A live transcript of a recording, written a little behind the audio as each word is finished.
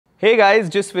Hey guys,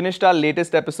 just finished our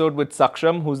latest episode with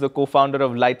Saksham, who's the co-founder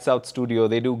of Lights Out Studio.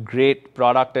 They do great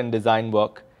product and design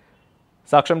work.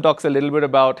 Saksham talks a little bit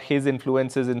about his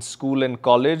influences in school and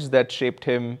college that shaped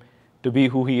him to be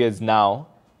who he is now.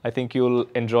 I think you'll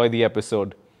enjoy the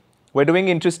episode. We're doing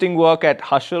interesting work at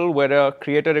Hushl. We're a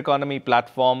creator economy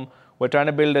platform. We're trying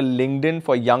to build a LinkedIn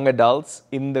for young adults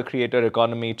in the creator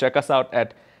economy. Check us out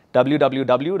at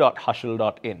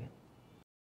www.hushl.in.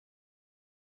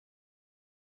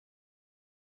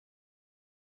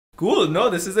 Cool. No,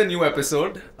 this is a new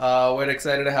episode. We're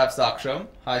excited to have Saksham.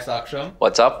 Hi, Saksham.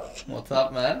 What's up? What's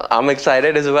up, man? I'm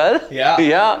excited as well. Yeah.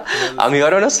 Yeah. I'm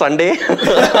here on a Sunday.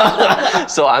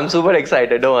 So I'm super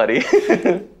excited. Don't worry.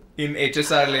 In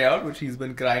HSR layout, which he's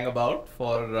been crying about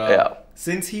for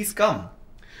since he's come.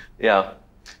 Yeah.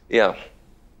 Yeah.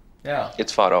 Yeah.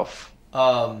 It's far off.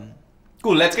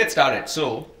 Cool. Let's get started.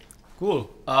 So, cool.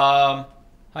 Hi,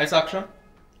 Saksham.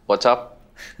 What's up?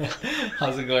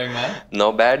 How's it going, man?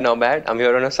 Not bad, not bad. I'm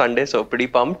here on a Sunday, so pretty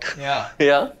pumped. Yeah.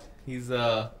 Yeah. He's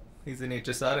in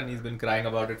HSR and he's been crying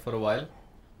about it for a while.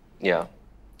 Yeah.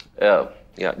 Yeah.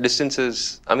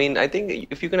 Distances. I mean, I think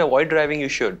if you can avoid driving, you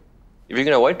should. If you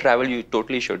can avoid travel, you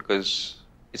totally should, because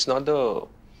it's not the...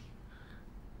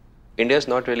 India's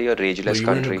not really a rageless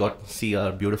country. You got to see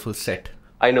our beautiful set.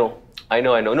 I know.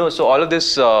 No, so all of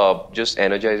this just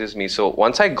energizes me. So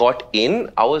once I got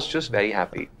in, I was just very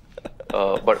happy.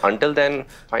 But until then,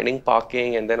 finding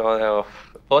parking and then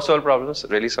first world problems,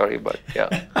 really sorry, but yeah,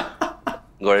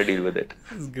 got to deal with it.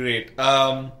 This is great.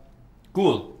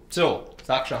 Cool. So,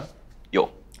 Saksham.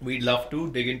 Yo. We'd love to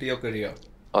dig into your career.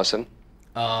 Awesome.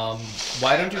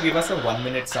 Why don't you give us a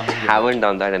 1-minute summary? Haven't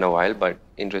done that in a while, but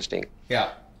interesting. Yeah.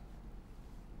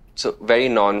 So, very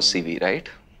non-CV, right?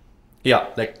 Yeah,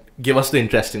 like give us the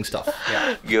interesting stuff.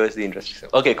 Yeah. Give us the interesting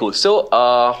stuff. Okay, cool. So,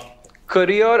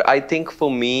 career, I think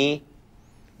for me,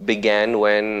 began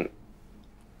when,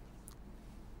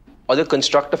 or the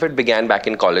construct of it began back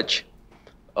in college,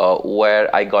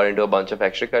 where I got into a bunch of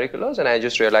extracurriculars and I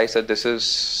just realized that this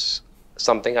is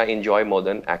something I enjoy more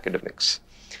than academics.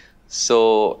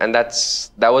 So, and that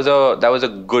was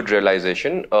a good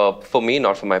realization for me,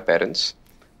 not for my parents.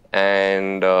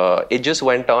 And it just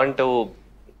went on to,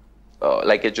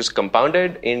 it just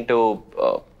compounded into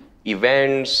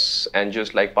events and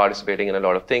just like participating in a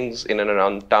lot of things in and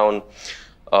around town.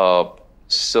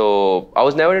 So I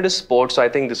was never into sports, so I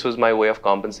think this was my way of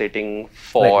compensating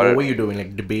for... Like, what were you doing?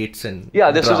 Like debates and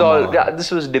Yeah, this drama?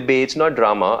 this was debates, not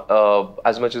drama,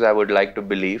 as much as I would like to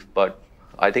believe, but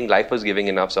I think life was giving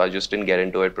enough, so I just didn't get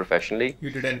into it professionally. You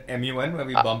did an MUN where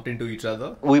we bumped into each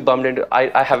other? We bumped into...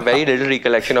 I have very little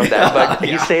recollection of that, but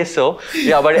he says so.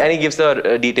 Yeah, and he gives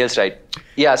the details right.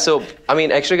 Yeah, so, I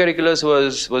mean, extracurriculars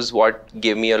was what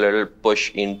gave me a little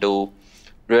push into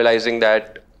realizing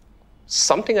that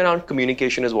something around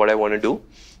communication is what I want to do.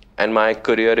 And my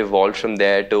career evolved from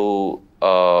there to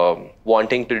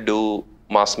wanting to do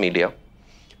mass media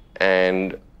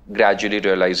and gradually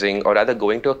realizing, or rather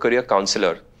going to a career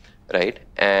counselor, right?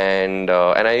 And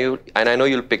I know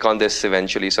you'll pick on this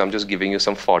eventually, so I'm just giving you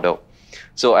some fodder.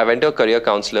 So I went to a career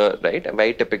counselor, right? A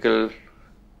very typical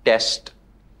test.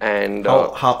 And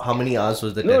how many hours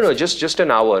was the test? No, just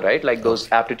an hour, right? Like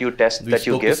those aptitude tests that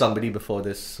you spoke give. to somebody before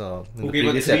this. Who gave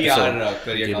a 3-hour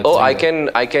career counselor? Oh, I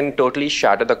can totally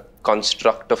shatter the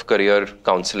construct of career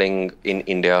counseling in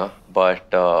India,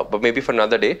 but maybe for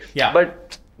another day. Yeah.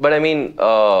 But I mean,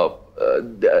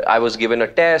 I was given a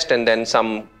test and then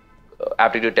some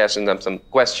aptitude test and then some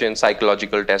questions,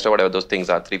 psychological test or whatever those things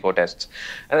are, 3-4 tests.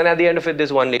 And then at the end of it,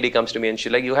 this one lady comes to me and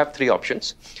she's like, you have 3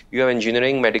 options. You have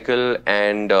engineering, medical,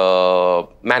 and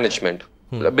management,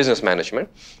 business management.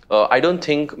 I don't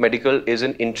think medical is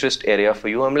an interest area for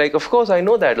you. I'm like, of course, I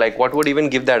know that. Like, what would even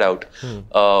give that out?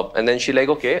 And then she's like,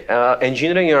 okay,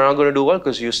 engineering, you're not going to do well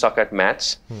because you suck at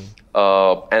maths.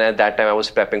 And at that time, I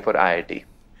was prepping for IIT.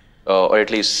 Or at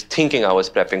least thinking I was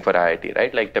prepping for IIT,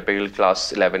 right? Like typical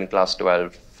class 11, class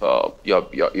 12,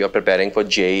 you're preparing for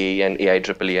JEE and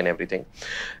AIEEE and everything.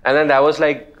 And then that was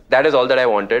like, that is all that I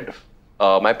wanted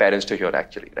my parents to hear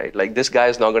actually, right? Like this guy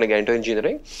is not going to get into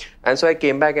engineering. And so I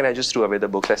came back and I just threw away the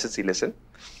books. I said, see, listen,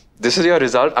 this is your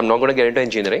result. I'm not going to get into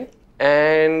engineering.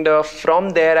 And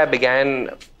from there I began...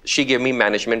 She gave me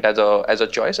management as a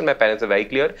choice, and my parents are very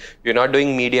clear. You're not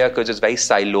doing media because it's very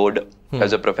siloed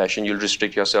as a profession. You'll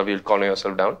restrict yourself. You'll corner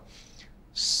yourself down.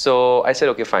 So I said,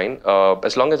 okay, fine.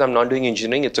 As long as I'm not doing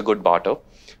engineering, it's a good barter.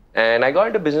 And I got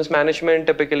into business management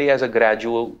typically as a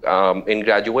graduate. In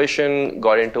graduation,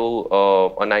 got into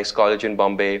a nice college in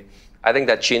Bombay. I think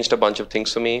that changed a bunch of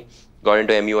things for me. Got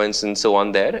into MUNs and so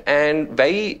on there. And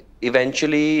very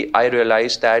eventually, I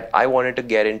realized that I wanted to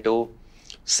get into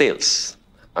sales.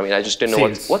 I mean, I just didn't know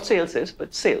Sales. what sales is,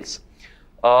 but sales.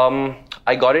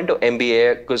 I got into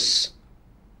MBA because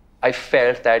I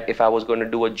felt that if I was going to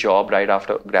do a job right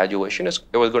after graduation, it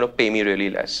was going to pay me really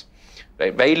less.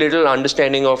 Right? Very little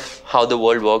understanding of how the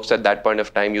world works at that point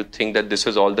of time. You think that this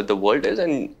is all that the world is,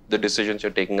 and the decisions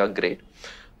you're taking are great.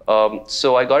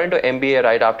 So I got into MBA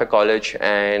right after college,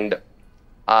 and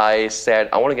I said,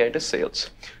 I want to get into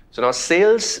sales. So now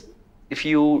sales, if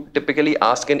you typically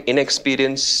ask an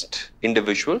inexperienced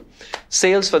individual,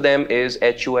 sales for them is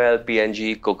HUL,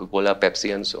 P&G, Coca-Cola,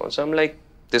 Pepsi, and so on. So I'm like,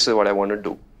 this is what I want to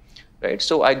do. Right?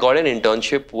 So I got an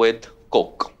internship with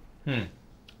Coke.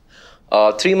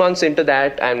 3 months into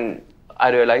that, and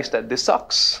I realized that this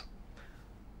sucks.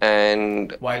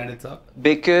 And Why did it suck?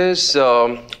 because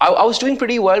I was doing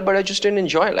pretty well, but I just didn't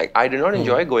enjoy. Like, I did not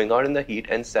enjoy going out in the heat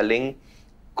and selling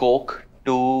Coke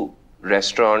to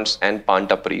restaurants and pan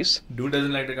tapris. Dude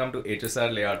doesn't like to come to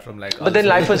HSR layout from like. But then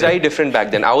life was very different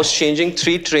back then. I was changing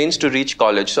 3 trains to reach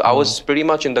college, so I was pretty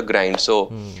much in the grind.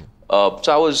 So,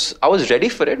 so I was ready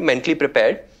for it, mentally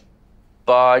prepared.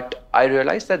 But I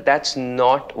realized that that's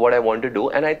not what I want to do,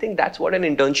 and I think that's what an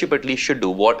internship at least should do.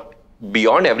 What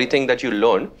beyond everything that you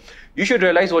learn, you should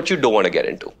realize what you don't want to get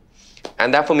into,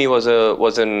 and that for me was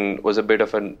a bit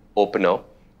of an opener.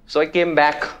 So I came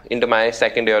back into my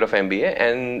second year of MBA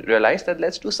and realized that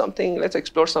let's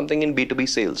explore something in B2B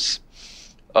sales.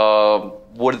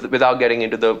 Without getting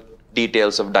into the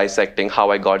details of dissecting how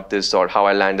I got this or how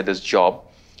I landed this job,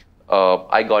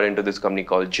 I got into this company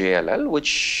called JLL,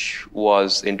 which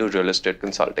was into real estate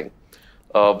consulting.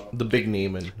 The big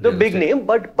name and The big name,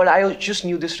 but I just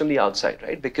knew this from the outside,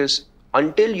 right? Because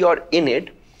until you're in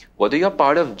it, whether you're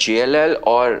part of JLL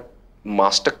or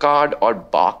MasterCard or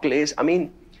Barclays, I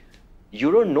mean, you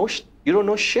don't know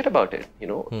shit about it. You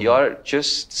know, you're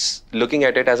just looking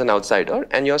at it as an outsider,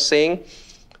 and you're saying,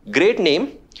 great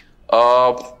name.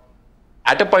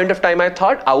 At a point of time, I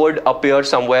thought I would appear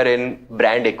somewhere in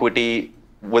brand equity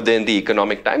within the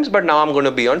Economic Times, but now I'm going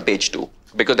to be on page 2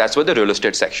 because that's where the real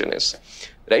estate section is,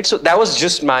 right? So that was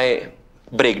just my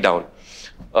breakdown.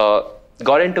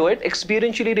 Got into it,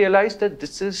 experientially realized that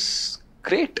this is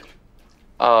great.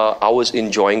 I was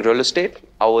enjoying real estate.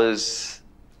 I was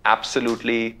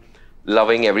absolutely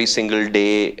loving every single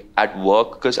day at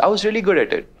work because I was really good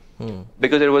at it.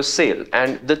 Because it was sale.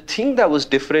 And the thing that was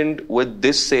different with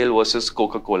this sale versus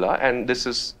Coca-Cola, and this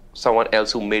is someone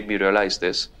else who made me realize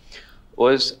this,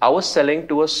 was I was selling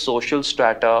to a social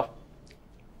strata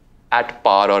at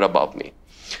par or above me.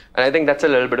 And I think that's a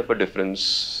little bit of a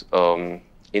difference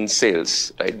in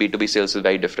sales, right? B2B sales is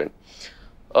very different.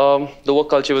 The work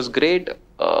culture was great.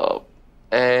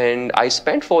 And I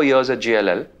spent 4 years at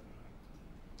JLL.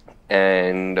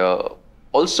 And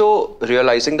also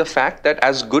realizing the fact that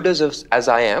as good as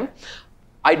I am,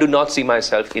 I do not see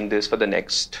myself in this for the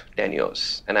next 10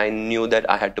 years. And I knew that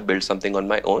I had to build something on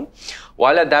my own.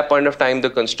 While at that point of time, the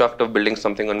construct of building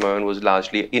something on my own was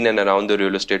largely in and around the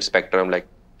real estate spectrum, like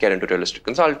get into real estate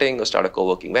consulting or start a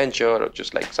co-working venture or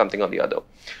just like something or the other.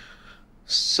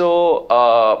 So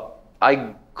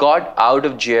I got out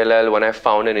of JLL when I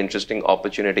found an interesting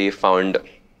opportunity, found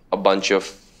a bunch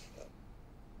of,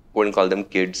 wouldn't call them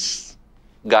kids,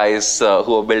 guys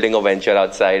who are building a venture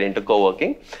outside into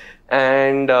co-working,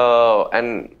 and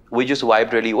we just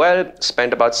vibed really well.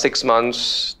 Spent about 6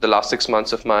 months, the last 6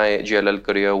 months of my JLL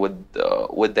career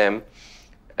with them,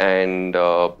 and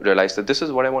realized that this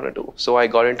is what I want to do. So I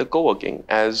got into co-working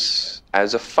as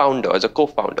a founder, as a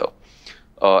co-founder,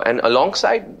 and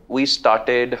alongside we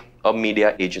started a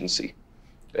media agency,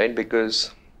 right?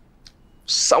 Because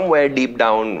somewhere deep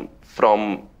down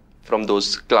from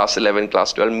those class 11,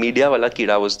 class 12, media wala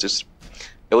kida was just,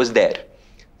 it was there.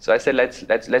 So I said,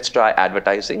 let's try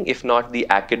advertising. If not the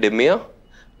academia,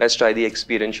 let's try the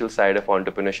experiential side of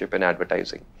entrepreneurship and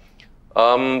advertising.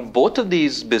 Both of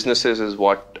these businesses is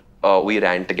what we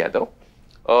ran together.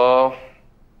 You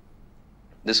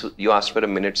asked for a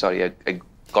minute, sorry, I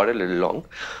got a little long.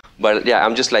 But yeah,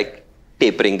 I'm just like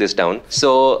tapering this down.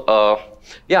 So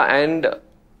yeah, and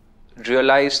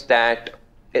realized that,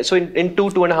 so in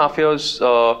 2.5 years,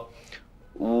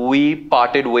 we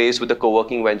parted ways with the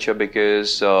co-working venture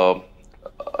because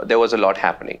there was a lot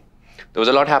happening. There was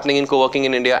a lot happening in co-working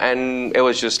in India, and it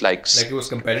was just like it was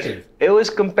competitive. It was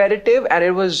competitive, and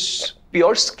it was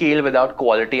pure scale without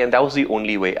quality, and that was the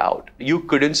only way out. You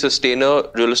couldn't sustain a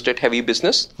real estate heavy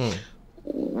business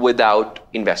without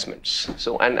investments.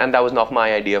 So, and that was not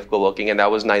my idea of co-working, and that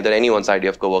was neither anyone's idea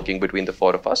of co-working between the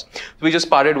 4 of us. So we just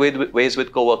parted ways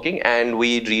with co-working, and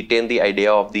we retained the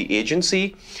idea of the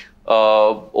agency.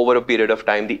 over a period of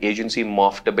time, the agency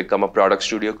morphed to become a product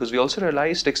studio because we also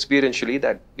realized experientially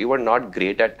that we were not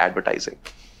great at advertising,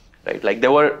 right? Like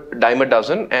there were dime a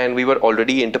dozen and we were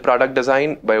already into product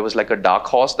design, but it was like a dark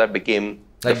horse that became...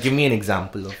 Like, give me an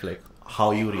example of like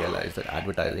how you realized that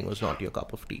advertising was not your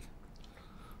cup of tea.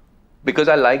 Because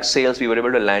I like sales, we were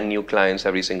able to land new clients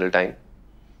every single time.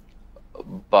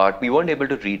 But we weren't able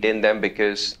to retain them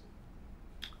because...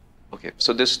 Okay,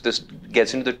 so this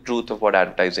gets into the truth of what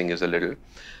advertising is a little.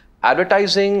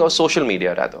 Advertising, or social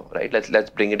media rather, right? Let's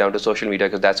bring it down to social media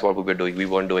because that's what we were doing. We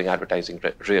weren't doing advertising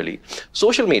really.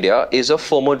 Social media is a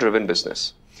FOMO-driven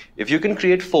business. If you can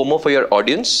create FOMO for your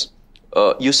audience,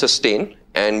 you sustain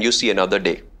and you see another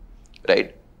day,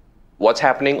 right? What's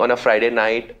happening on a Friday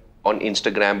night on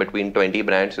Instagram between 20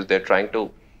 brands is they're trying to,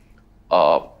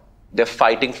 they're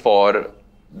fighting for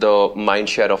the mind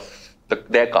share of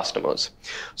their customers.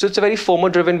 So it's a very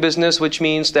FOMO-driven business, which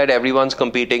means that everyone's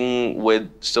competing with,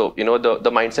 so, you know, the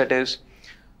mindset is,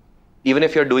 even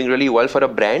if you're doing really well for a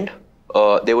brand,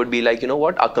 they would be like, you know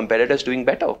what, our competitor's doing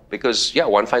better because, yeah,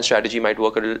 one fine strategy might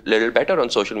work a little better on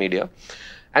social media.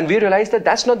 And we realized that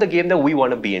that's not the game that we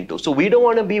want to be into. So we don't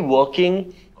want to be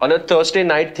working on a Thursday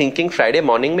night thinking Friday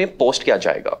morning mein post kya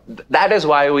jayega. That is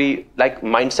why we, like,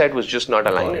 mindset was just not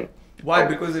aligning. Why?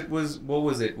 Because it was, what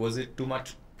was it? Was it too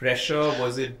much pressure?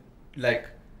 Was it like,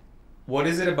 what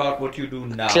is it about what you do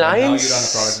now? Now you run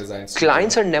a product design studio.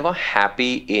 Clients are never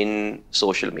happy in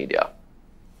social media.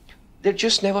 They're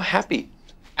just never happy.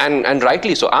 And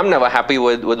rightly so. I'm never happy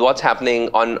with what's happening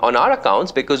on our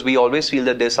accounts because we always feel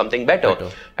that there's something better.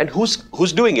 And who's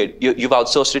doing it? You've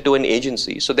outsourced it to an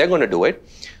agency. So they're going to do it.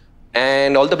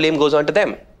 And all the blame goes on to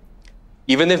them,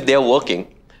 even if they're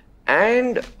working.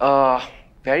 And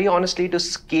very honestly, to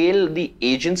scale the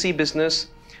agency business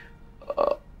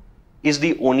is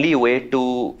the only way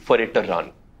for it to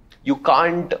run. You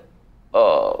can't,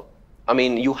 I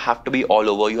mean, you have to be all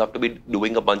over. You have to be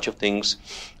doing a bunch of things.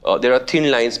 There are thin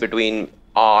lines between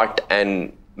art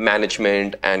and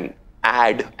management and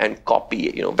ad and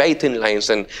copy, you know, very thin lines,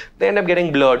 and they end up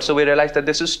getting blurred. So we realized that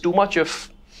this is too much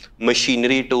of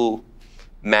machinery to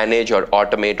manage or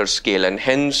automate or scale, and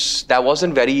hence that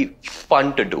wasn't very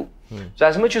fun to do. So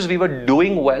as much as we were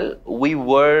doing well, we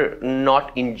were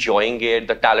not enjoying it.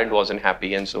 The talent wasn't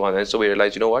happy and so on. And so we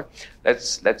realized, you know what,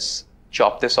 let's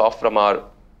chop this off from our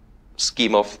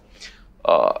scheme of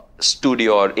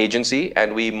studio or agency,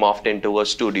 and we morphed into a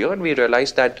studio, and we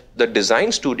realized that the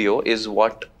design studio is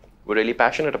what we're really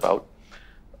passionate about.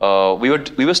 We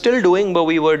were still doing, but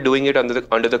we were doing it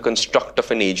under the construct of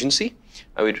an agency,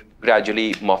 and we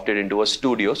gradually morphed it into a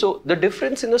studio. So the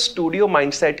difference in the studio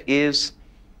mindset is...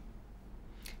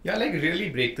 Yeah, like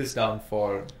really break this down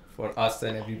for us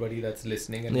and everybody that's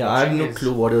listening. And I have no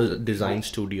clue what a design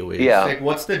studio is. Yeah. Like,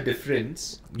 what's the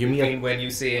difference between when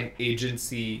you say an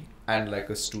agency and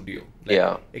like a studio?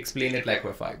 Like, explain it like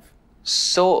we're five.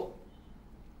 So,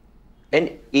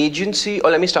 an agency,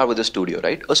 or let me start with a studio,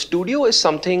 right? A studio is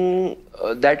something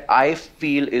that I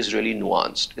feel is really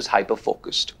nuanced, is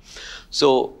hyper-focused.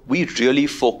 So we really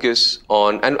focus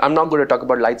on, and I'm not going to talk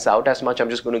about lights out as much, I'm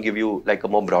just going to give you like a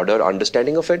more broader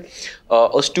understanding of it.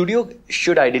 A studio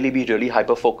should ideally be really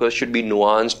hyper-focused, should be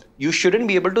nuanced. You shouldn't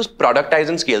be able to productize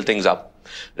and scale things up,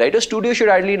 right? A studio should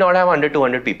ideally not have under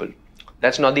 200 people.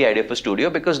 That's not the idea of a studio,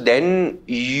 because then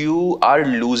you are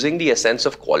losing the essence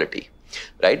of quality,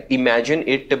 right? Imagine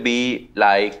it to be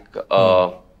like,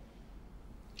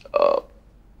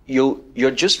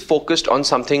 you're just focused on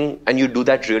something and you do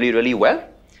that really, really well,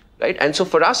 right? And so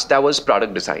for us, that was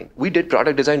product design. We did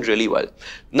product design really well.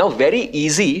 Now, very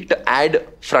easy to add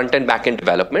front and back end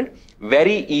development,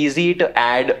 very easy to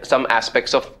add some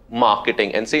aspects of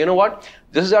marketing and say, you know what,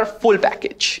 this is our full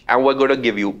package and we're going to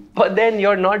give you, but then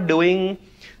you're not doing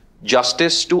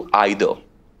justice to either.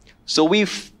 So we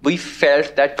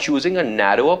felt that choosing a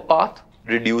narrower path,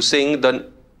 reducing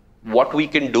what we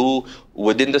can do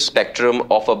within the spectrum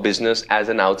of a business as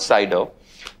an outsider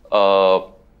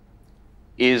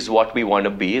is what we want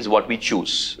to be, is what we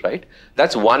choose, right?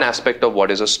 That's one aspect of what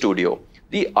is a studio.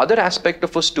 The other aspect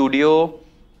of a studio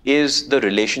is the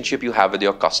relationship you have with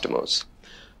your customers.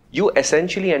 You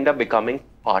essentially end up becoming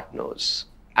partners.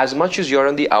 As much as you're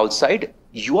on the outside,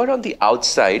 you are on the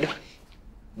outside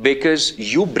because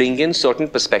you bring in certain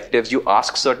perspectives, you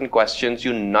ask certain questions,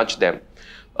 you nudge them.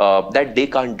 That they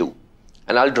can't do.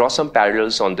 And I'll draw some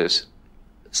parallels on this.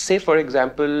 Say, for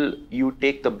example, you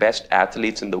take the best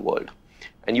athletes in the world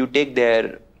and you take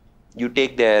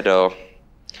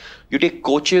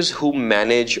coaches who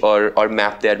manage or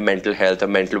map their mental health or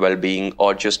mental well-being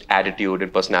or just attitude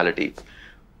and personality.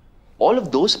 All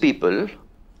of those people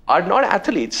are not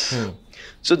athletes.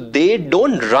 So they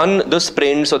don't run the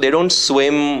sprints or they don't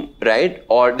swim, right?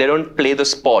 Or they don't play the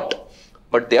sport,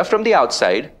 but they're from the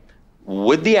outside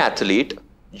with the athlete,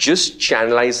 just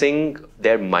channelizing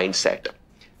their mindset.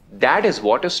 That is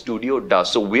what a studio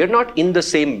does. So we're not in the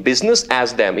same business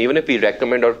as them. Even if we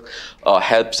recommend or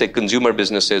help, say, consumer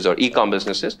businesses or e-com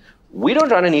businesses, we don't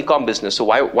run an e-com business. So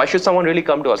why should someone really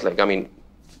come to us? Like, I mean,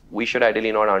 we should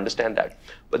ideally not understand that.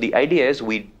 But the idea is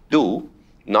we do,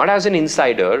 not as an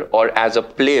insider or as a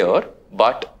player,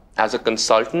 but as a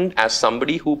consultant, as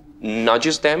somebody who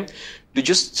nudges them to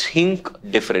just think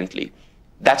differently.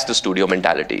 That's the studio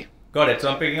mentality. Got it. So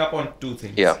I'm picking up on two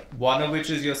things. Yeah. One of which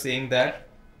is you're saying that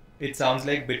it sounds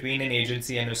like between an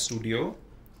agency and a studio,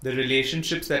 the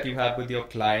relationships that you have with your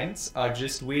clients are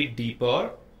just way deeper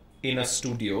in a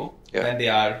studio than they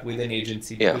are with an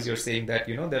agency, because you're saying that,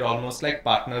 you know, they're almost like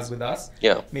partners with us.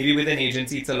 Yeah. Maybe with an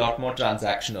agency, it's a lot more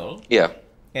transactional. Yeah.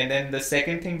 And then the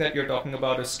second thing that you're talking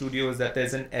about a studio is that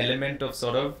there's an element of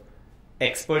sort of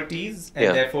expertise,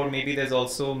 and therefore maybe there's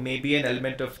also maybe an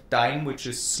element of time which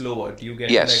is slower. Do you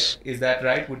get Yes. like, is that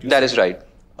right? Would you That say? is right.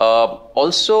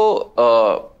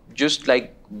 Also, just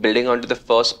like building onto the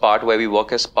first part where we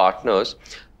work as partners,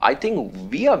 I think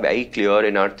we are very clear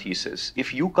in our thesis.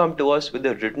 If you come to us with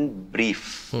a written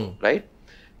brief, right?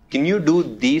 Can you do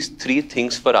these 3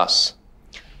 things for us?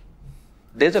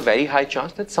 There's a very high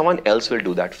chance that someone else will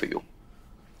do that for you,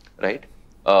 right?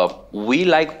 We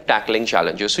like tackling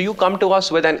challenges. So you come to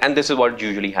us with, and this is what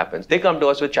usually happens. They come to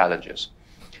us with challenges.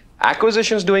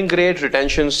 Acquisition's doing great,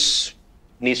 retention's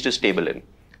needs to stable in.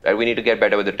 Right? We need to get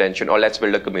better with retention, or let's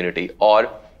build a community, or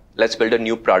let's build a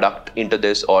new product into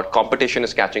this, or competition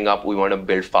is catching up, we want to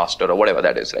build faster, or whatever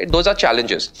that is, right? Those are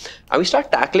challenges. And we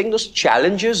start tackling those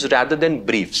challenges rather than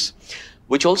briefs,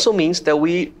 which also means that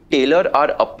we tailor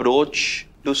our approach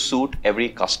to suit every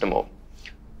customer.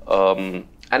 And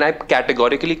I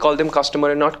categorically call them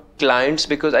customer and not clients,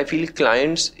 because I feel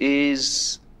clients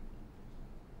is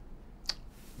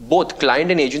both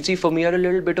client and agency for me are a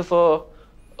little bit of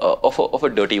a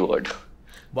dirty word.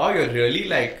 Wow, you're really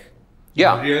like,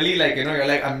 really like, you know, you're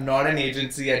like, I'm not an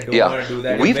agency, I don't want to do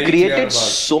that. We've created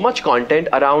so much content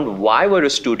around why we're a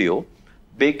studio,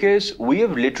 because we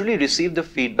have literally received the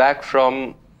feedback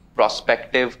from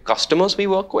prospective customers we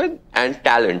work with and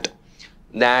talent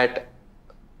that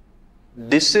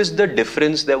this is the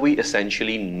difference that we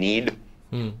essentially need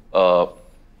to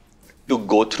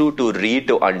go through, to read,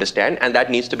 to understand, and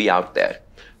that needs to be out there.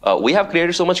 We have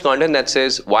created so much content that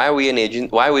says why are we an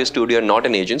agent, why are we a studio, not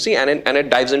an agency, and it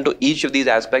dives into each of these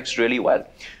aspects really well.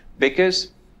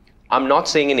 Because I'm not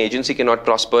saying an agency cannot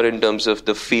prosper in terms of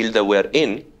the field that we're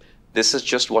in. This is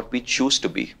just what we choose to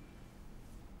be.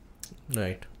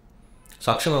 Right.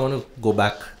 Saksham, I want to go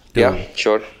back to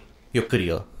your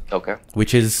career. Okay.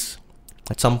 Which is,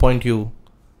 at some point you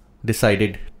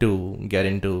decided to get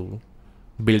into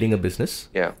building a business.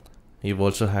 Yeah. You've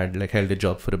also held a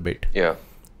job for a bit. Yeah.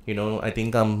 You know, I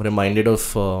think I'm reminded of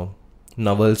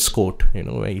Naval's quote, you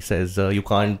know, where he says, you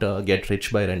can't get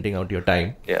rich by renting out your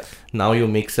time. Yeah. Now you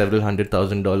make several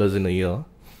 $100,000 in a year.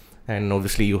 And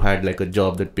obviously you had like a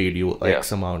job that paid you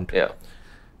X amount. Yeah.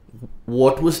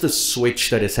 What was the switch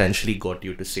that essentially got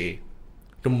you to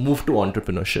move to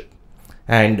entrepreneurship?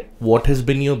 And what has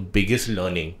been your biggest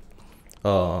learning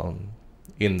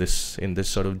in this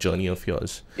sort of journey of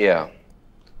yours? Yeah.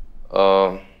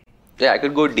 I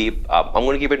could go deep. I'm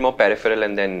going to keep it more peripheral,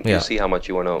 and then you see how much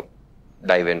you want to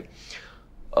dive in.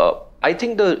 I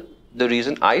think the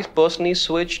reason I personally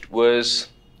switched was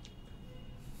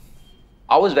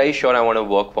I was very sure I want to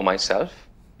work for myself.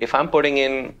 If I'm putting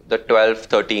in the 12,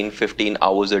 13, 15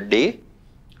 hours a day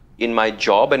in my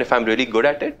job, and if I'm really good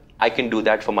at it, I can do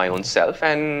that for my own self.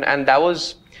 And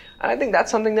I think that's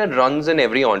something that runs in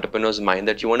every entrepreneur's mind,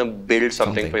 that you want to build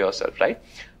something for yourself, right?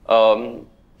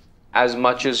 As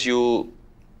much as you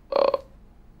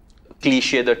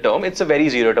cliche the term, it's a very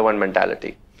 0 to 1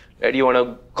 mentality, right? You want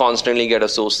to constantly get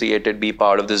associated, be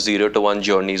part of the 0 to 1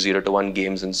 journey, 0 to 1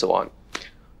 games, and so on.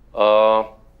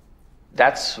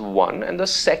 That's one. And the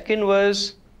second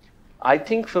was, I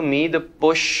think for me, the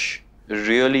push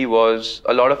really was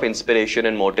a lot of inspiration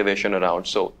and motivation around.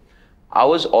 So I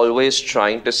was always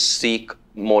trying to seek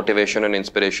motivation and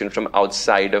inspiration from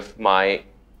outside of my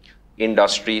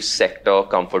industry sector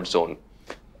comfort zone.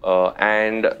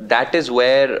 And that is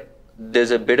where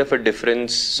there's a bit of a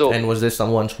difference. And was there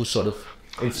someone who sort of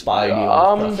inspired you in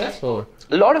the process? Or?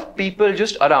 A lot of people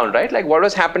just around, right? Like what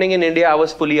was happening in India, I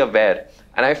was fully aware.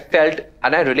 And I felt,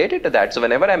 and I related to that. So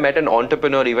whenever I met an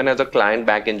entrepreneur, even as a client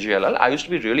back in JLL, I used to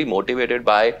be really motivated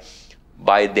by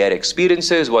by their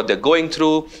experiences, what they're going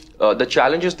through, the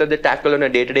challenges that they tackle on a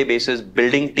day-to-day basis,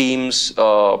 building teams,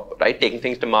 right, taking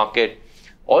things to market.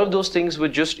 All of those things were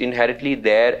just inherently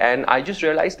there. And I just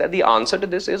realized that the answer to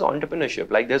this is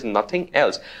entrepreneurship. Like, there's nothing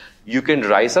else. You can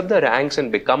rise up the ranks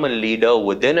and become a leader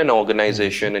within an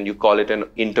organization, and you call it an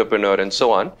entrepreneur and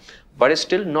so on, but it's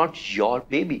still not your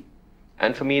baby.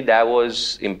 And for me, that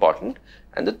was important.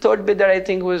 And the third bit that I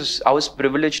think was, I was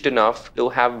privileged enough to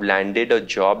have landed a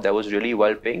job that was really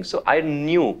well paying. So I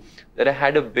knew that I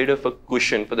had a bit of a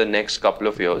cushion for the next couple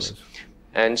of years.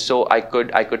 And so I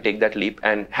could take that leap.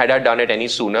 And had I done it any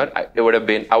sooner, I would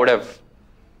have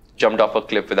jumped off a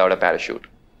cliff without a parachute.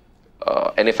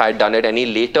 And if I had done it any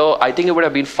later, I think it would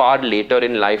have been far later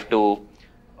in life to,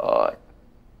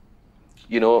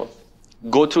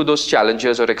 go through those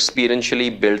challenges or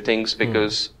experientially build things,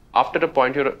 because after a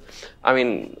point, age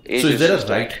so is there a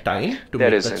right time to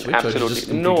there make that isn't, switch?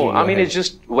 absolutely. No, it's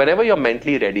just whenever you're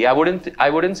mentally ready. I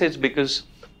wouldn't say it's because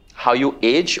how you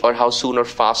age or how soon or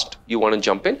fast you want to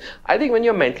jump in. I think when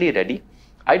you're mentally ready.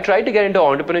 I tried to get into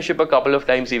entrepreneurship a couple of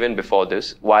times even before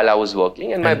this, while I was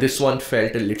working. And this one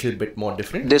felt a little bit more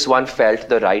different? This one felt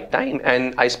the right time.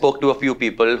 And I spoke to a few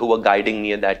people who were guiding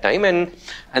me at that time. And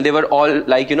they were all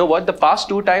like, you know what, the past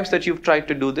 2 times that you've tried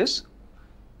to do this,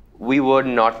 we were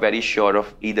not very sure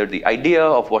of either the idea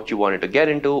of what you wanted to get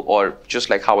into or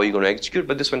just like how are you going to execute.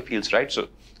 But this one feels right. So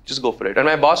just go for it. And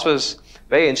my boss was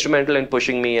very instrumental in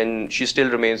pushing me, and she still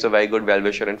remains a very good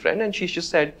well-wisher and friend. And she just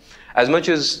said, as much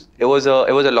as it was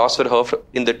a loss for her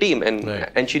in the team,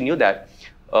 and she knew that,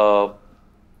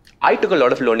 I took a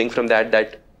lot of learning from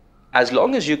that as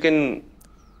long as you can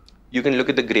look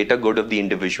at the greater good of the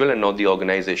individual and not the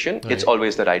organization, it's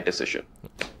always the right decision.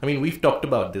 We've talked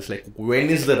about this, like when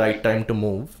is the right time to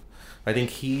move? I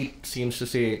think he seems to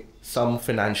say some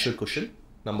financial cushion,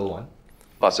 number one.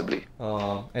 Possibly.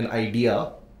 An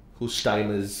idea whose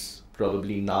time is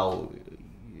probably now,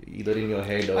 either in your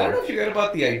head or... I don't know if you care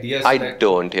about the idea.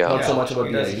 Not so much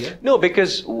about the idea? No,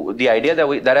 because the idea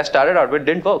that I started out with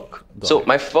didn't work.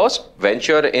 My first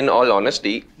venture, in all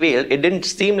honesty, failed. It didn't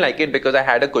seem like it because I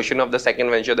had a cushion of the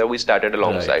second venture that we started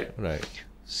alongside. Right.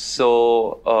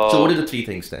 So what are the 3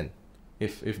 things then?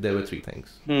 If there were 3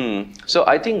 things. So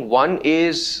I think one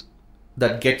is...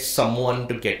 that gets someone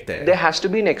to get there. There has to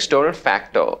be an external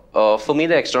factor. For me,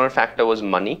 the external factor was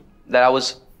money. That I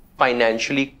was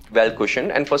financially well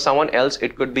cushioned, and for someone else,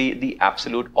 it could be the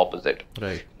absolute opposite.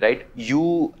 Right.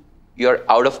 You're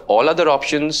out of all other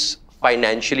options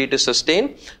financially to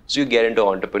sustain, so you get into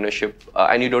entrepreneurship,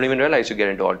 and you don't even realize you get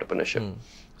into entrepreneurship.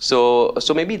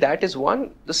 So maybe that is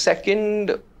one. The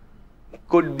second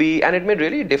could be, and it may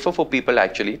really differ for people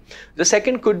actually. The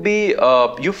second could be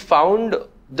you found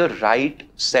the right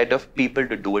set of people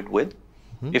to do it with.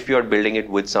 If you're building it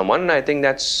with someone, I think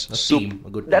that's team.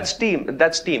 That's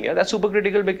team. Yeah, that's super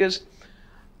critical, because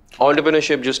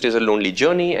entrepreneurship just is a lonely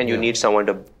journey, and you need someone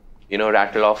to,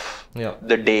 rattle off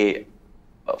the day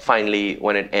finally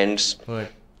when it ends.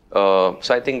 Right. So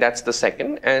I think that's the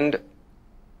second, and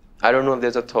I don't know if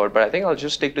there's a third, but I think I'll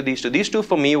just stick to these 2. These 2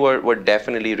 for me were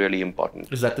definitely really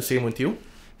important. Is that the same with you?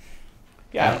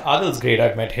 Yeah, Adil's great.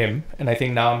 I've met him, and I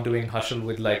think now I'm doing Hushl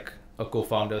with like a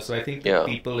co-founder. So I think the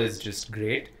people is just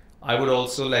great. I would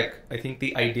also I think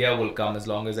the idea will come as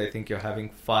long as I think you're having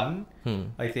fun.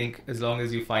 I think as long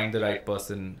as you find the right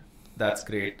person, that's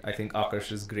great. I think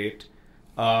Akash is great.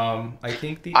 I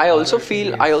think I also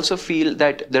feel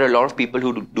that there are a lot of people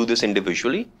who do this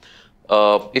individually.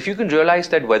 If you can realize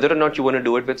that whether or not you want to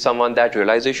do it with someone, that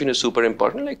realization is super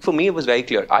important. Like for me, it was very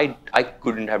clear. I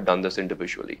couldn't have done this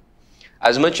individually.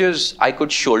 As much as I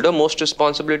could shoulder most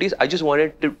responsibilities, I just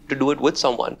wanted to do it with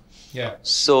someone. Yeah.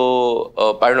 So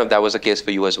I don't know if that was the case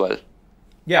for you as well.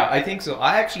 Yeah, I think so.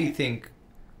 I actually think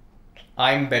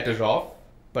I'm better off,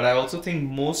 but I also think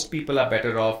most people are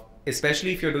better off,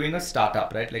 especially if you're doing a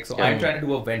startup, right? I'm trying to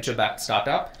do a venture-backed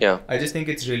startup. Yeah. I just think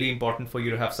it's really important for you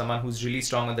to have someone who's really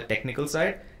strong on the technical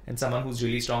side and someone who's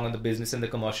really strong on the business and the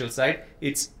commercial side.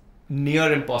 It's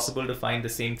near impossible to find the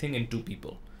same thing in 2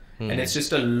 people. And it's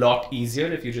just a lot easier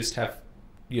if you just have,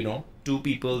 2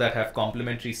 people that have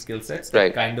complementary skill sets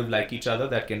that kind of like each other,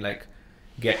 that can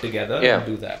get together and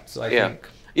do that. So I think...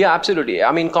 Yeah, absolutely.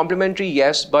 Complementary,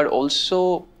 yes, but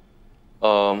also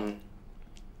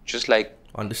just like...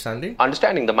 Understanding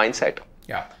the mindset.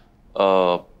 Yeah.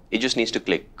 It just needs to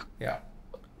click. Yeah.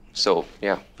 So,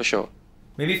 yeah, for sure.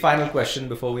 Maybe final question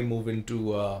before we move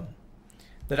into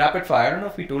the rapid fire. I don't know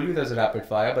if we told you there's a rapid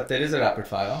fire, but there is a rapid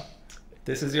fire.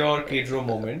 This is your Kedro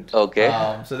moment. Okay.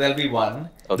 So there'll be one.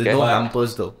 Okay. There's no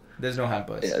hampers though. There's no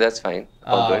hampers. Yeah, that's fine.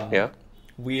 All good. Yeah.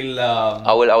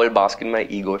 I will bask in my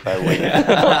ego if I win.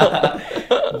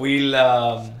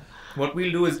 What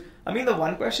we'll do is, I mean, the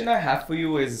one question I have for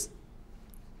you is,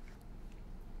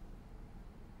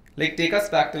 like, take us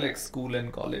back to like school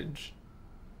and college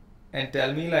and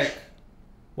tell me, like,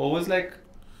 what was like,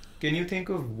 can you think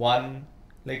of one,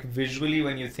 like, visually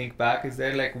when you think back, is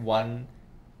there like one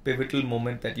pivotal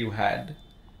moment that you had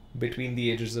between the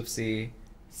ages of, say,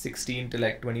 16 to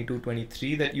like 22,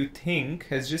 23 that you think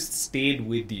has just stayed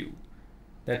with you?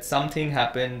 That something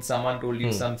happened, someone told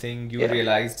you something, you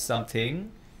realized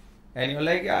something, and you're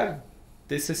like, yeah,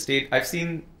 this has stayed. I've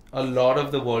seen a lot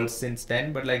of the world since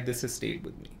then, but like this has stayed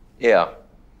with me. Yeah.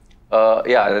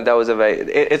 That was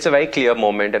it's a very clear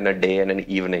moment and a day and an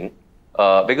evening.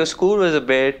 Because school was a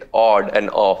bit odd and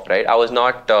off, right? I was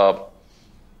not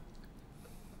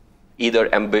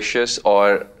either ambitious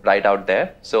or right out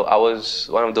there. So I was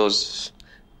one of those,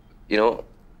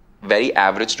 very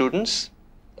average students,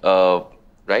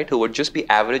 right? Who would just be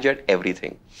average at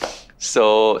everything.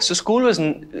 So school was,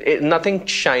 nothing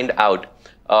shined out.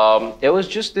 It was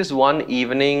just this one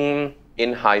evening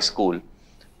in high school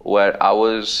where I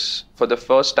was, for the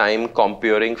first time,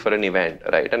 comparing for an event,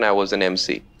 right? And I was an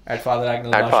MC. At Father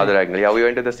Agnel. At Father Agnel. Yeah, we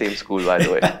went to the same school, by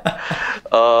the way.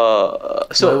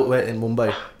 Where in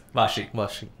Mumbai? Vashi.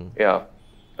 Yeah.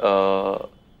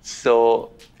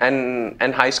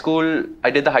 And high school,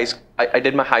 I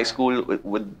did my high school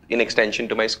with in extension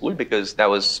to my school, because that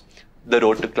was the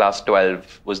road to class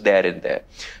 12 was there in there,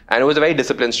 and it was a very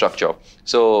disciplined structure.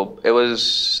 So it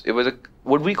was a,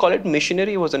 would we call it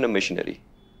missionary? It wasn't a missionary.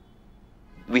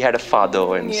 We had a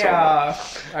father and so on.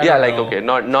 Okay,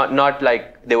 not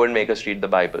like they would make us read the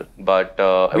Bible, but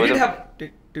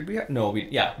did we have? No, we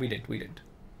did.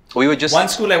 We were just, one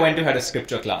school I went to had a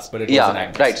scripture class, but it wasn't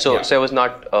Agnes. Right. So it was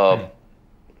not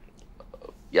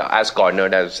as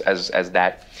cornered as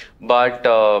that, but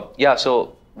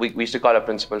so we used to call our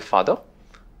principal father,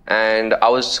 and I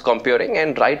was comparing,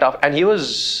 and right after, and he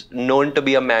was known to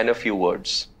be a man of few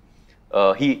words.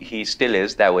 He still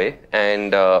is that way,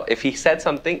 and if he said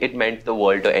something, it meant the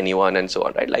world to anyone and so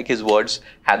on, right? Like his words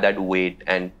had that weight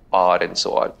and power and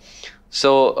so on.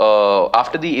 So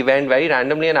after the event, very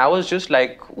randomly, and I was just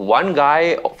like one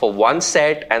guy for one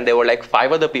set, and there were like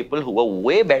 5 other people who were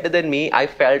way better than me, I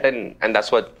felt, and that's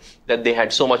that they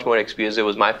had so much more experience. It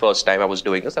was my first time I was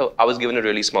doing this. So I was given a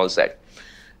really small set,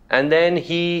 and then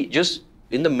he just,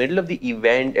 in the middle of the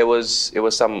event, it was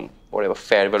some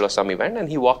farewell or some event, and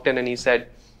he walked in and he said,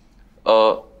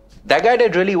 "That guy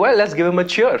did really well. Let's give him a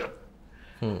cheer."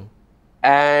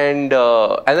 And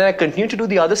then I continued to do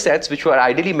the other sets, which were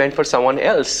ideally meant for someone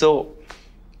else. So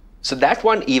that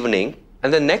one evening,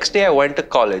 and the next day I went to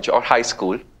college or high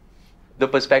school, the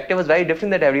perspective was very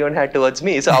different that everyone had towards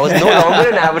me. So I was no longer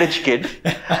an average kid,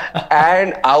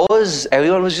 and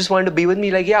everyone was just wanting to be with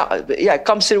me. Like, yeah,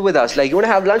 come sit with us. Like, you want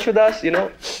to have lunch with us,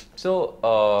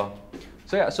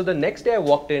 So the next day I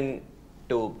walked in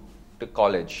to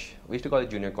college. We used to call it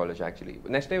junior college, actually.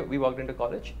 Next day we walked into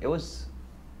college. It was,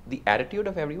 the attitude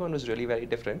of everyone was really very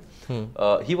different.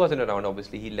 He wasn't around,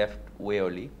 obviously. He left way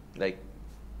early.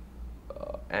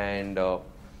 And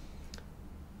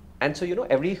so,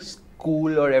 every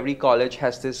school or every college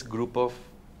has this group of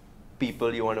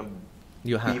people you want to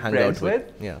be friends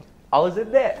with. Yeah. I was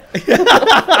in there.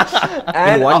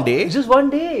 And in one day? Just one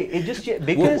day. It just,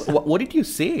 because... What did you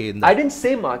say in that? I didn't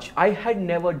say much. I had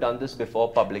never done this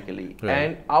before publicly. Right.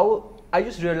 And I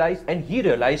just realized, and he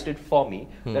realized it for me,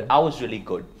 that I was really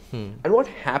good. And what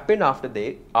happened after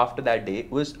that day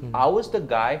was, I was the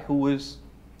guy who was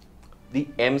the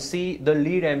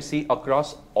lead MC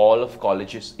across all of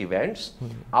college's events.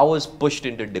 I was pushed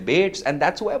into debates, and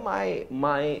that's where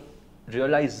my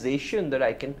realization that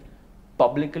I can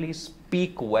publicly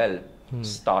speak well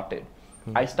started.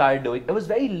 I started doing, it was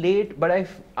very late, but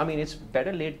I mean, it's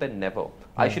better late than never.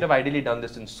 I should have ideally done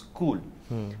this in school.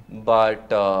 But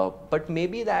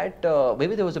maybe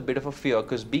maybe there was a bit of a fear,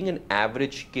 because being an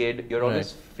average kid, you're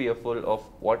always fearful of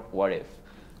what if.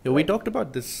 Yeah, we talked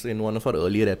about this in one of our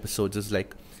earlier episodes, is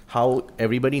like how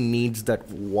everybody needs that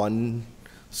one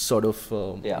sort of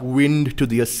wind to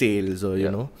their sails, or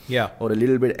or a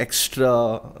little bit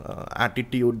extra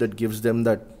attitude that gives them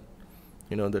that,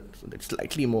 that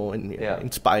slightly more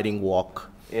inspiring walk.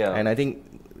 And I think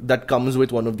that comes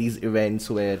with one of these events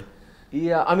where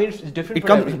I mean, it's different. It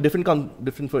comes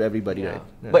different for everybody, right?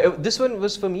 Yeah. But this one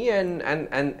was for me, and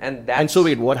that. And so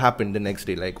wait, what happened the next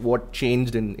day? Like, what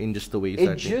changed in just the way you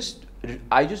started?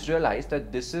 I just realized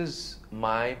that this is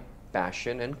my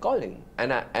passion and calling,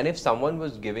 and if someone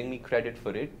was giving me credit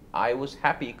for it, I was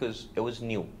happy because it was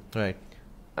new. Right.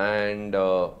 And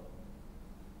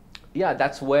yeah,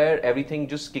 that's where everything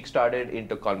just kickstarted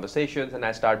into conversations, and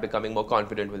I started becoming more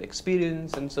confident with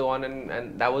experience and so on.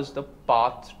 And that was the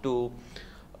path to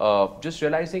just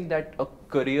realizing that a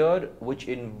career which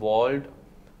involved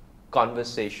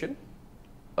conversation,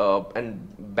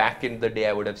 and back in the day,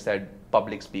 I would have said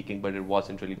public speaking, but it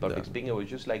wasn't really public speaking. It was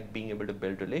just like being able to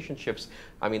build relationships.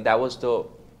 I mean, that was the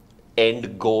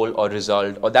end goal or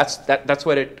result, or that's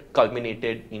where it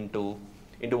culminated into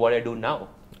what I do now.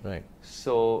 Right.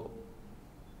 So,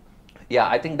 yeah,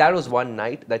 I think that was one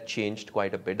night that changed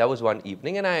quite a bit. That was one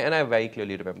evening, and I very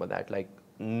clearly remember that, like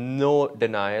no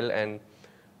denial. And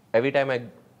every time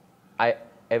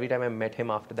every time I met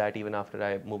him after that, even after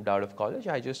I moved out of college,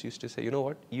 I just used to say, you know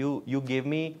what, you gave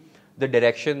me the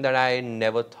direction that I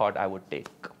never thought I would take.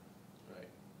 Right.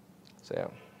 So yeah.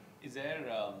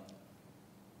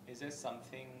 Is there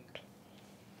something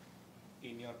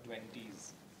in your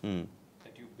 20s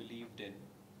that you believed in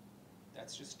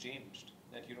that's just changed,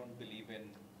 that you don't believe in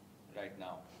right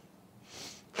now?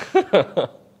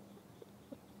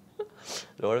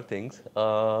 A lot of things.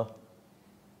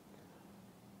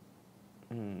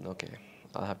 Okay,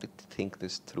 I'll have to think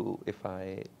this through.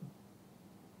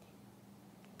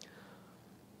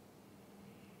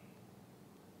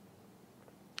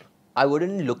 I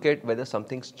wouldn't look at whether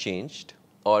something's changed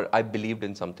or I believed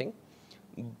in something,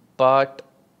 but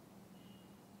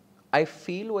I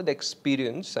feel with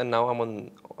experience, and now I'm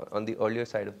on the earlier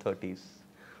side of 30s.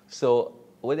 So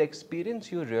with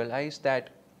experience, you realize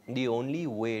that the only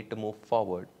way to move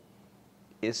forward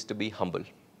is to be humble.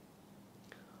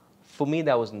 For me,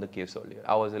 that wasn't the case earlier.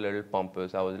 I was a little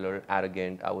pompous. I was a little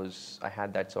arrogant. I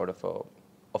had that sort of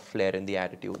a flair in the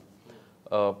attitude.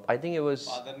 I think it was.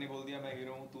 Father ne bol diya, main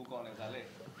hero hu, tu kaun hai, sale?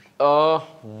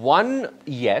 One,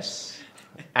 yes,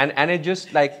 and it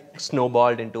just like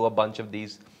snowballed into a bunch of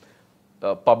these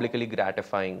publicly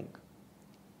gratifying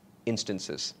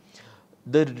instances.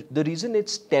 The reason it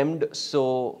stemmed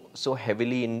so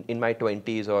heavily in my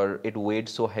 20s, or it weighed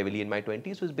so heavily in my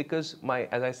 20s, was because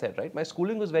as I said, right, my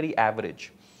schooling was very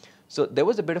average. So there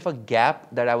was a bit of a gap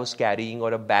that I was carrying,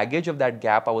 or a baggage of that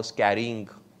gap I was carrying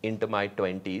into my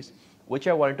 20s, which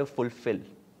I wanted to fulfill,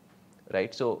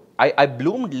 right? So I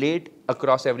bloomed late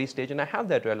across every stage, and I have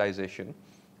that realization.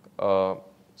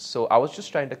 So I was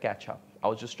just trying to catch up. I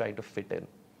was just trying to fit in.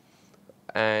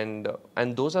 And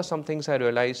those are some things I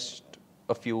realized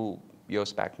a few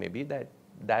years back, maybe,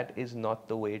 that is not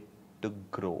the way to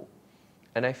grow.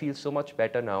 And I feel so much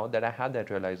better now that I have that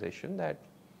realization that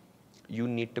you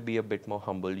need to be a bit more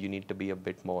humble. You need to be a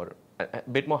bit more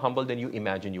humble than you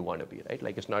imagine you want to be, right?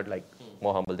 Like, it's not like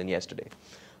more humble than yesterday.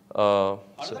 How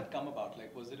did that come about?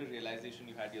 Like, was it a realization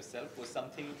you had yourself? Was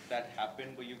something that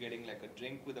happened? Were you getting like a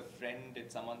drink with a friend? Did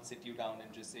someone sit you down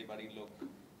and just say, buddy, look?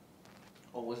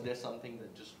 Or was there something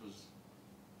that just was...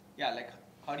 Yeah, like,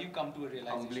 how do you come to a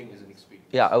realization? Humbling is an experience.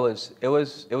 Yeah, it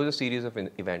was a series of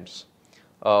events.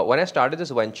 When I started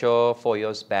this venture 4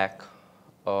 years back,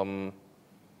 I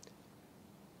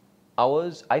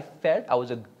felt I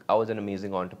was an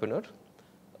amazing entrepreneur.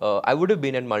 I would have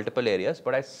been in multiple areas,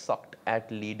 but I sucked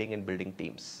at leading and building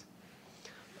teams.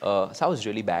 So I was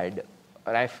really bad,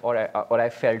 or I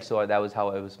felt so. That was how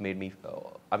I was made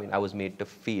I was made to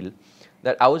feel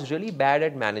that I was really bad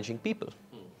at managing people.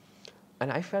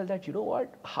 And I felt that, you know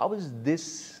what? How is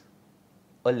this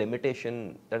a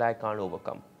limitation that I can't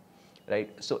overcome,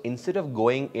 right? So instead of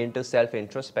going into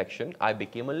self-introspection, I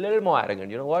became a little more arrogant.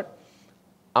 You know what?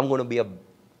 I'm going to be a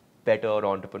better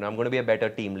entrepreneur. I'm going to be a better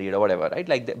team leader, whatever, right?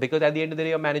 Like, because at the end of the day,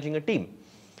 you're managing a team.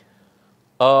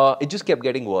 It just kept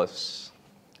getting worse,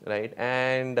 right?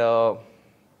 And I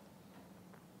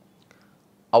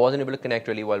wasn't able to connect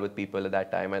really well with people at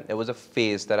that time. And it was a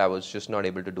phase that I was just not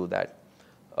able to do that.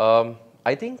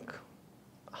 I think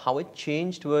how it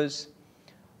changed was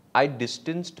I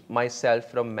distanced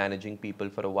myself from managing people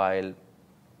for a while,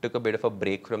 took a bit of a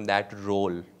break from that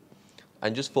role,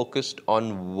 and just focused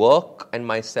on work and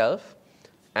myself.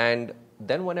 And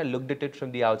then when I looked at it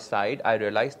from the outside, I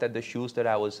realized that the shoes that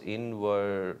I was in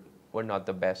were not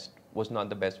the best, was not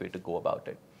the best way to go about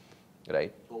it,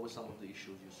 right? What were some of the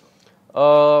issues you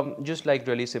saw? Just like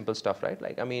really simple stuff, right?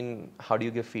 Like, I mean, how do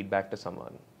you give feedback to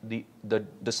someone? The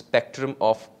spectrum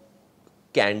of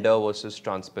candor versus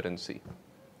transparency.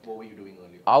 What were you doing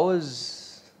earlier? I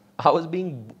was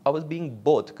being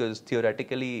both, because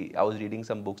theoretically I was reading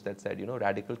some books that said,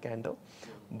 radical candor,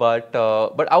 but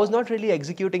I was not really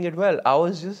executing it well. I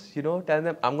was just, telling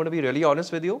them, I'm going to be really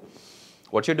honest with you.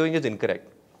 What you're doing is incorrect.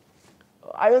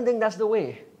 I don't think that's the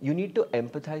way. You need to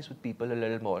empathize with people a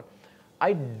little more.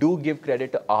 I do give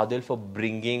credit to Adil for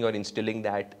bringing or instilling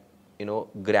that,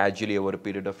 gradually over a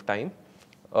period of time.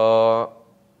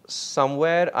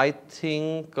 somewhere I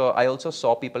think I also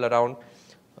saw people around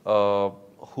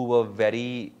who were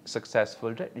very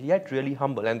successful, yet really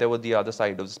humble, and there was the other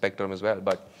side of the spectrum as well.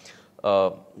 But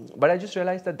I just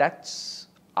realized that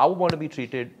I want to be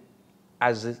treated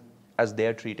as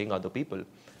they're treating other people,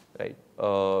 right?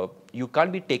 You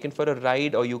can't be taken for a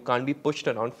ride or you can't be pushed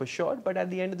around for sure, but at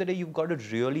the end of the day, you've got to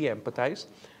really empathize.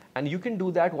 And you can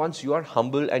do that once you are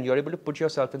humble and you're able to put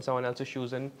yourself in someone else's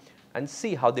shoes and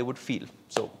see how they would feel.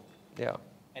 So, yeah.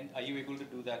 And are you able to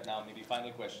do that now? Maybe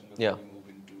final question before we move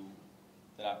into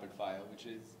the rapid fire, which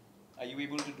is, are you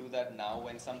able to do that now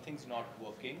when something's not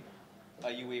working?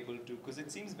 Are you able to, because it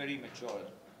seems very mature,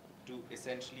 to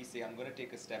essentially say, I'm going to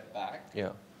take a step back,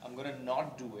 I'm going to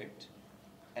not do it,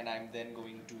 and I'm then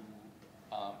going to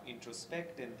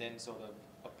introspect and then sort of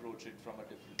approach it from a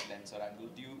different lens or angle.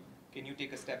 Can you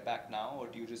take a step back now, or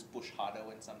do you just push harder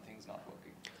when something's not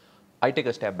working? I take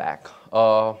a step back.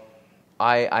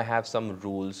 I have some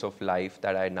rules of life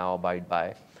that I now abide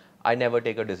by. I never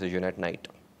take a decision at night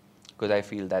because I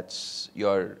feel that's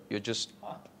you're just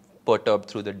perturbed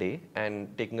through the day,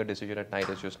 and taking a decision at night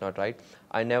is just not right.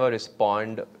 I never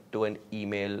respond to an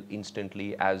email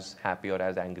instantly as happy or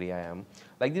as angry I am.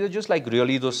 Like these are just like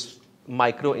really those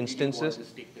micro instances.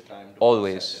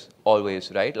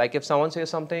 Always, right? Like if someone says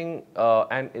something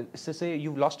and it's to say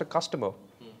you've lost a customer,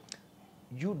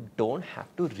 you don't have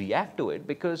to react to it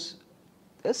because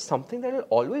there's something that will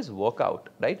always work out,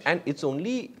 right? And it's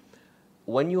only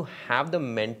when you have the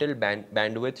mental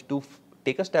bandwidth to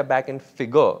take a step back and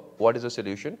figure what is the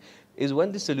solution is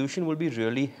when the solution will be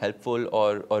really helpful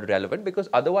or relevant, because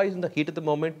otherwise in the heat of the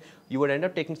moment you would end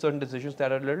up taking certain decisions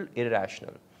that are a little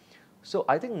irrational. So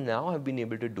I think now I've been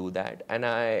able to do that, and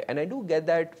I do get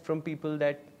that from people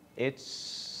that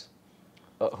it's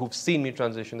who've seen me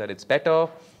transition that it's better,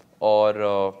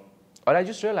 or I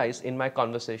just realized in my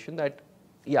conversation that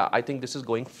I think this is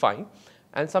going fine.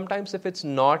 And sometimes if it's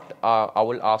not, I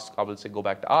will say go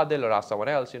back to Adil or ask someone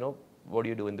else, what do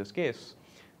you do in this case?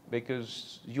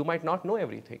 Because you might not know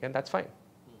everything, and that's fine.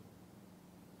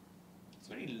 It's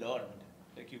very learned.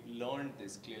 Like you've learned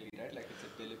this clearly, right? Like it's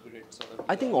a deliberate sort of.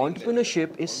 I think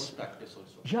entrepreneurship is practice also.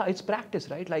 Yeah, it's practice,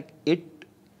 right? Like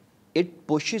it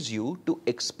pushes you to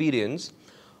experience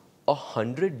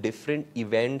 100 different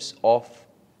events of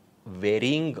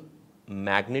varying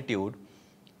magnitude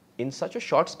in such a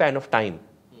short span of time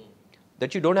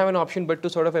that you don't have an option but to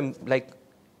sort of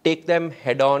take them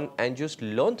head on and just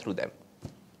learn through them.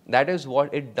 That is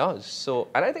what it does. So,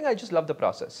 and I think I just love the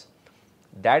process.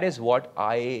 That is what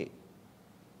I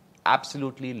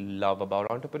absolutely love about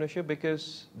entrepreneurship,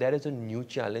 because there is a new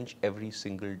challenge every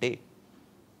single day.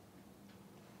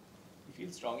 You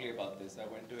feel strongly about this. I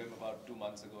went to him about 2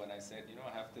 months ago and I said,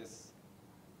 I have this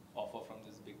offer from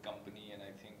this big company and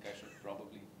I think I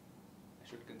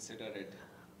should consider it.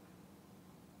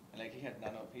 And like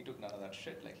he took none of that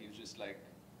shit. Like he was just like,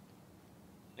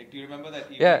 do you remember that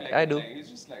evening? Yeah, I do. He was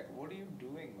just like, what are you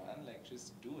doing, man? Like,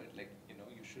 just do it. Like,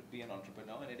 you should be an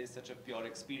entrepreneur, and it is such a pure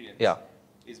experience. Yeah.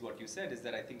 Is what you said, is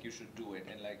that I think you should do it,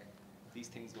 and like, these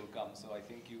things will come. So I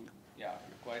think you're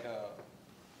quite a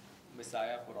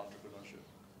messiah for entrepreneurship.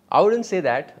 I wouldn't say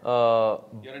that.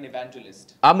 You're an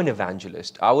evangelist. I'm an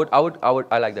evangelist. I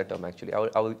like that term actually.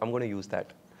 I'm going to use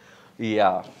that.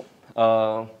 Yeah.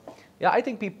 I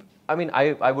think people,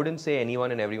 I wouldn't say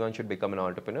anyone and everyone should become an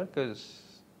entrepreneur, because,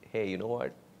 hey, you know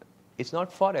what? It's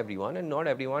not for everyone and not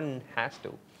everyone has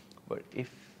to. But if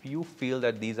you feel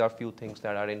that these are few things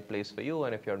that are in place for you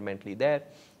and if you're mentally there,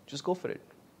 just go for it.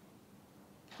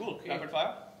 Cool. Okay. Rapid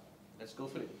fire? Let's go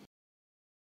for it.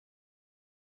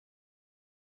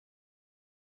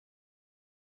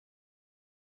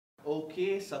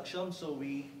 Okay, Saksham, so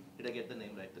did I get the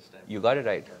name right this time? You got it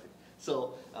right.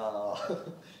 So,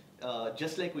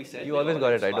 just like we said, you always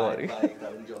got it right, don't worry. By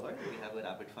Karan Johar, we have a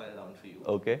rapid fire round for you.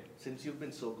 Okay. Since you've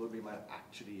been so good, we might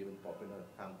actually even pop in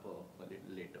a hamper a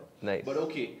little later. Nice. But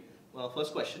okay,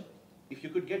 first question. If you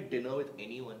could get dinner with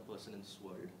any one person in this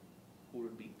world, who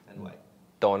would it be and why?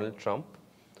 Donald Trump.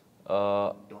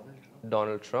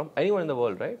 Donald Trump. Anyone in the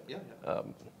world, right? Yeah.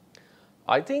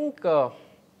 I think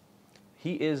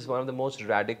he is one of the most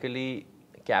radically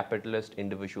capitalist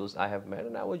individuals I have met,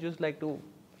 and I would just like to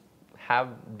have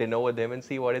dinner with him and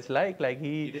see what it's like.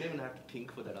 You didn't even have to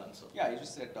think for that answer. Yeah, you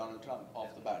just said Donald Trump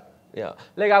off the bat. Yeah,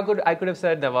 like I could have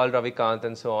said Naval Ravikant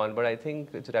and so on, but I think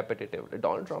it's repetitive.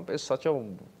 Donald Trump is such a,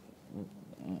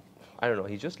 I don't know,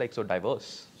 he's just like so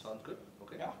diverse. Sounds good.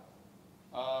 Okay. Yeah.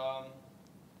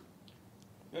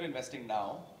 You're investing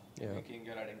now. Yeah.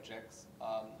 You're writing checks.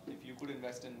 If you could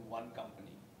invest in one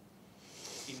company,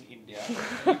 in India,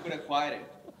 and you could acquire it,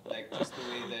 like just the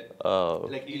way that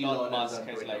like Elon Musk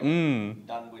has like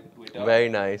done with Twitter. Very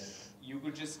nice. You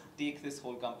could just take this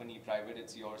whole company private.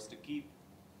 It's yours to keep.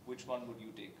 Which one would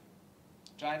you take?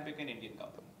 Try and pick an Indian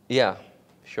company. Yeah,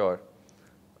 sure.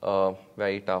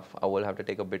 Very tough. I will have to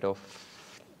take a bit of.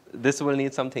 This will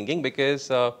need some thinking because.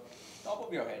 Top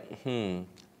of your head.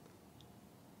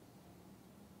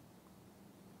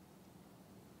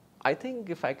 I think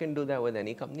if I can do that with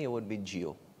any company, it would be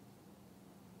Jio.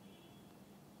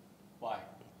 Why?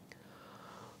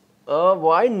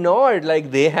 Why not? Like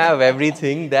they have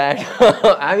everything that.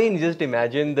 I mean, just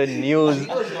imagine the news.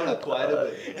 Jio's not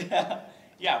acquirable.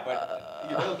 Yeah,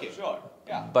 but okay, sure.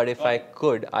 Yeah. But if I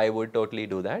could, I would totally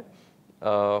do that.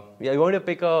 Yeah, you want to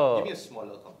pick a. Give me a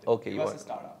smaller company. Okay, Give us a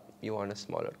startup. You want a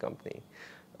smaller company.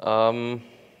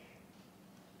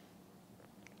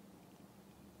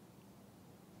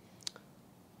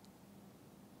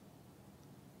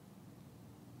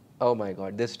 Oh my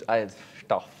God, this is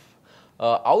tough.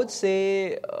 I would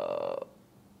say,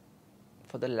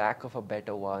 for the lack of a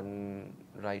better one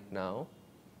right now,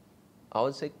 I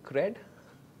would say Cred.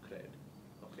 Cred.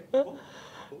 Okay. Cool.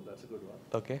 That's a good one.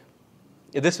 Okay.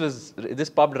 This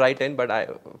popped right in, but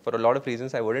for a lot of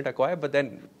reasons I wouldn't acquire. But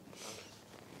then,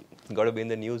 got to be in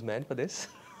the news, man, for this.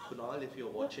 Kunal, if you're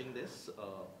watching this,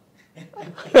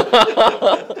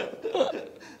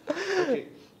 okay.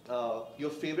 Your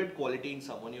favorite quality in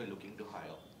someone you're looking to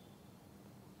hire?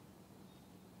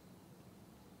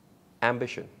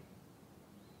 Ambition.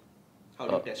 How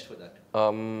do you test for that?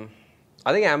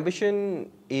 I think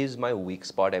ambition is my weak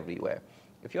spot everywhere.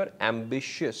 If you're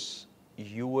ambitious,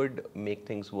 you would make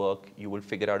things work. You will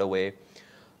figure out a way.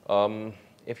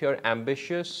 If you're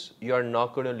ambitious, you're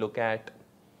not going to look at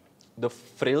the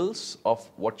frills of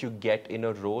what you get in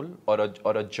a role or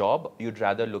a job. You'd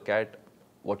rather look at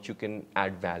what you can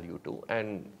add value to,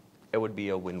 and it would be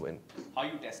a win-win. How are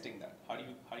you testing that? How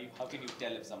can you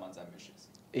tell if someone's ambitious?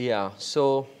 Yeah,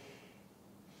 so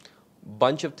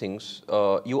bunch of things.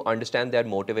 You understand their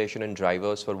motivation and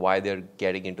drivers for why they're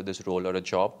getting into this role or a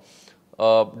job.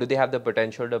 Do they have the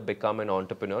potential to become an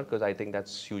entrepreneur? Because I think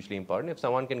that's hugely important. If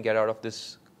someone can get out of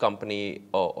this company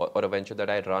or a venture that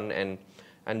I run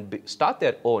and start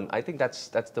their own, I think that's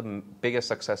the biggest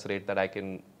success rate that I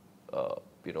can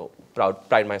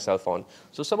pride myself on.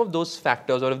 So some of those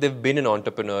factors, or if they've been an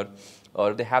entrepreneur,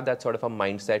 or they have that sort of a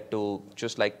mindset to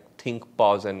just like think,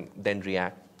 pause, and then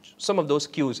react. Some of those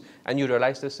cues, and you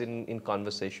realize this in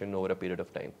conversation over a period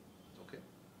of time. Okay.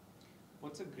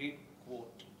 What's a great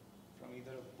quote from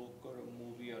either a book or a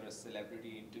movie or a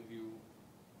celebrity interview,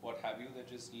 what have you, that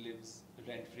just lives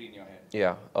rent-free in your head?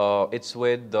 Yeah, it's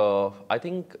with, I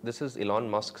think this is Elon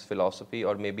Musk's philosophy,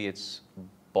 or maybe it's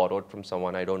borrowed from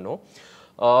someone, I don't know.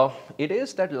 It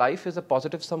is that life is a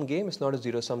positive-sum game, it's not a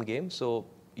zero-sum game, so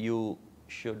you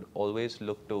should always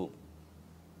look to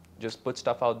just put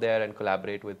stuff out there and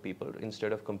collaborate with people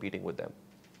instead of competing with them.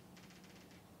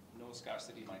 No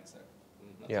scarcity mindset.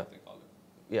 That's Yeah. what they call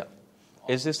it. Yeah.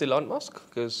 Is this Elon Musk?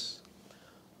 Because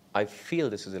I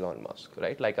feel this is Elon Musk,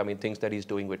 right? Like, I mean, things that he's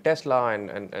doing with Tesla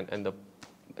and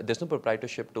there's no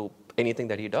proprietorship to anything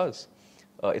that he does.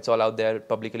 It's all out there,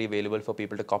 publicly available for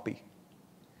people to copy.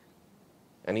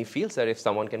 And he feels that if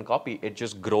someone can copy, it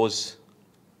just grows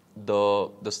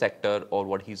the sector or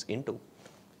what he's into.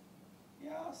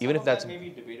 Yeah, Even if that's that may be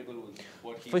debatable with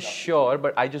what he's for up to. sure,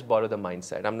 but I just borrow the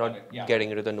mindset. I'm not Got it, yeah.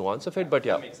 getting into the nuance of it, but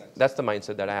yeah, That makes sense. that's the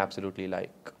mindset that I absolutely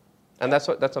like, and that's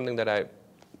something that I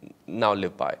now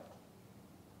live by.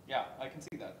 Yeah, I can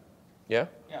see that. Yeah,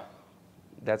 Yeah,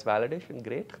 that's validation.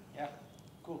 Great. yeah,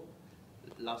 cool.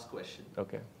 Last question.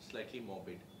 Okay. Slightly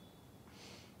morbid.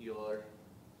 You're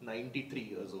 93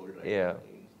 years old, right? Yeah.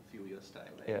 In a few years'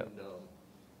 time. Yeah. And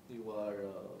you are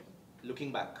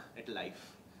looking back at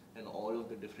life and all of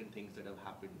the different things that have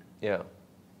happened. Yeah.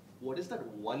 What is that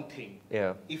one thing,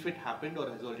 Yeah. if it happened or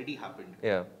has already happened?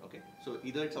 Yeah. Okay. So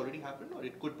either it's already happened or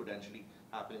it could potentially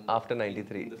happen After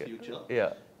 93. in the future.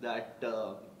 Yeah. That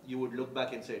you would look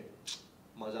back and say,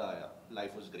 Maza aaya,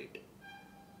 life was great.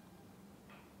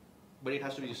 But it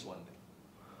has to be just one thing.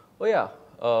 Oh yeah.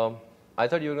 I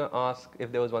thought you were gonna ask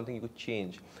if there was one thing you could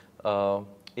change.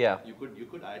 Yeah. You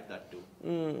could add that too.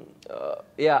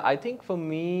 Yeah, I think for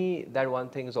me, that one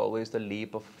thing is always the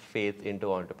leap of faith into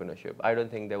entrepreneurship. I don't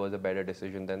think there was a better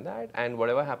decision than that. And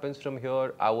whatever happens from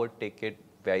here, I would take it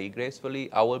very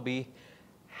gracefully. I will be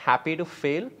happy to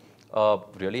fail,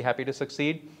 really happy to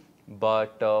succeed.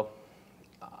 But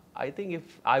I think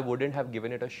if I wouldn't have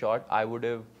given it a shot, I would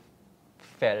have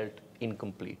felt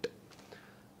incomplete.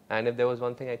 And if there was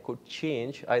one thing I could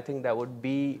change, I think that would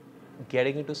be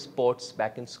getting into sports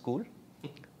back in school.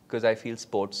 because I feel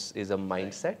sports is a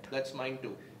mindset. That's mine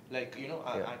too. Like, you know,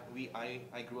 Yeah.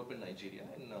 I grew up in Nigeria,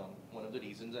 and one of the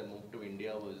reasons I moved to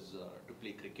India was to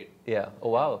play cricket. Yeah. Oh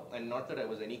wow. And not that I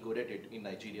was any good at it in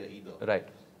Nigeria either. Right.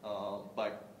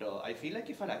 But I feel like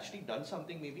if I'd actually done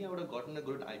something, maybe I would have gotten a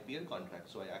good IPL contract.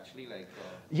 So I actually like.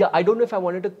 Yeah, I don't know if I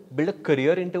wanted to build a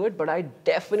career into it, but I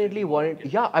definitely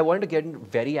wanted. Yeah, I wanted to get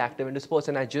very active into sports,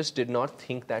 and I just did not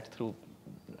think that through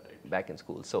back in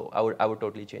school. So I would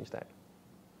totally change that.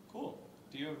 Cool.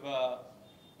 Do you have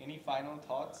any final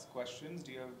thoughts, questions?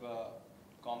 Do you have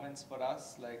comments for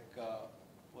us? Like,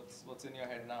 what's in your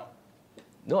head now?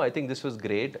 No, I think this was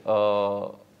great.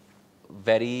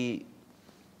 Very.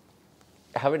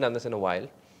 I haven't done this in a while,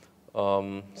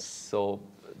 so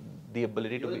the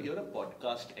ability to. You're a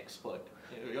podcast expert.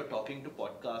 You're talking to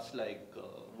podcasts like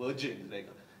virgins. Like,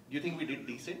 do you think we did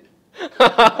decent?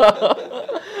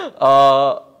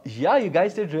 Yeah, you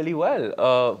guys did really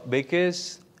well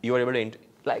because you were able to.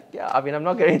 I mean, I'm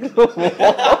not getting into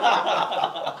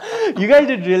You guys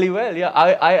did really well. Yeah,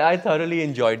 I thoroughly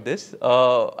enjoyed this.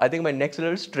 I think my next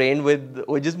little strain with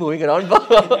just moving around,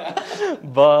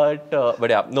 but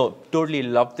yeah, no, totally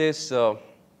love this.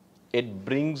 It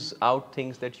brings out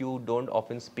things that you don't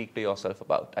often speak to yourself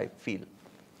about, I feel.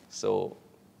 So,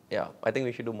 yeah, I think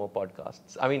we should do more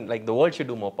podcasts. I mean, like the world should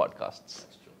do more podcasts.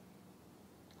 That's true.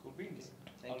 Cool beans.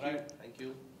 Thank All you. right. Thank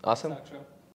you. Awesome. Saksham.